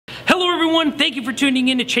everyone, thank you for tuning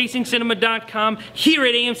in to ChasingCinema.com here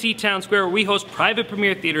at AMC Town Square, where we host private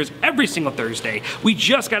premiere theaters every single Thursday. We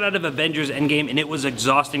just got out of Avengers Endgame and it was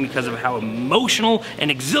exhausting because of how emotional and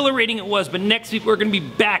exhilarating it was, but next week we're going to be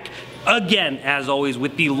back again, as always,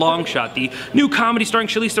 with The Long Shot, the new comedy starring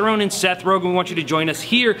Charlize Theron and Seth Rogen. We want you to join us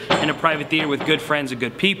here in a private theater with good friends and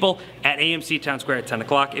good people at AMC Town Square at 10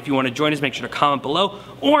 o'clock. If you want to join us, make sure to comment below,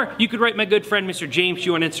 or you could write my good friend Mr. James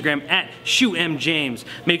Hsu on Instagram at ShuMJames.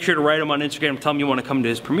 Make sure to write him on Instagram, tell him you want to come to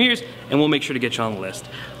his premieres, and we'll make sure to get you on the list.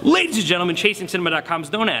 Ladies and gentlemen, ChasingCinema.com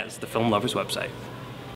is known as the film lovers website.